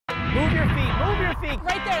Move your feet, move your feet.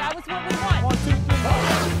 Right there, that was what we want. 1, 2, 3,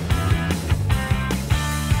 go.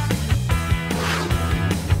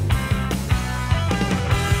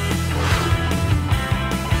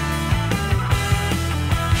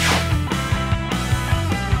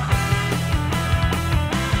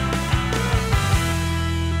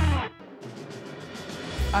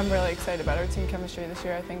 I'm really excited about our team chemistry this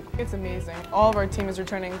year. I think it's amazing. All of our team is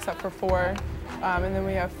returning except for 4, and then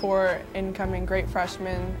we have 4 incoming great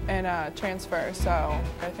freshmen and a transfer, so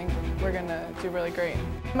I think we're going to do really great.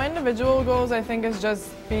 My individual goals, I think, is just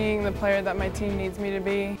being the player that my team needs me to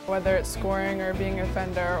be, whether it's scoring or being a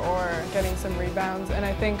defender or getting some rebounds, and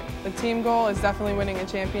I think the team goal is definitely winning a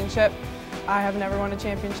championship. I have never won a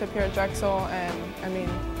championship here at Drexel, and I mean,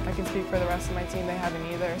 I can speak for the rest of my team, they haven't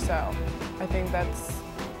either, so I think that's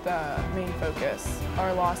the main focus.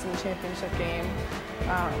 Our loss in the championship game,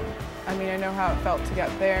 I mean, I know how it felt to get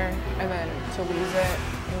there, and then to lose it,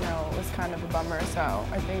 you know, was kind of a bummer, so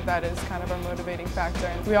I think that is kind of our motivating factor.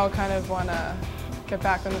 And we all kind of want to get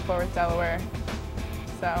back on the floor with Delaware,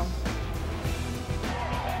 so.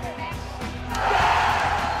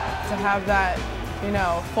 To have that, you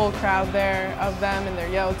know, full crowd there of them in their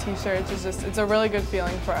yellow t-shirts is just, it's a really good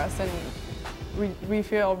feeling for us, and we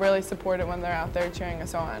feel really supported when they're out there cheering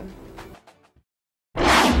us on.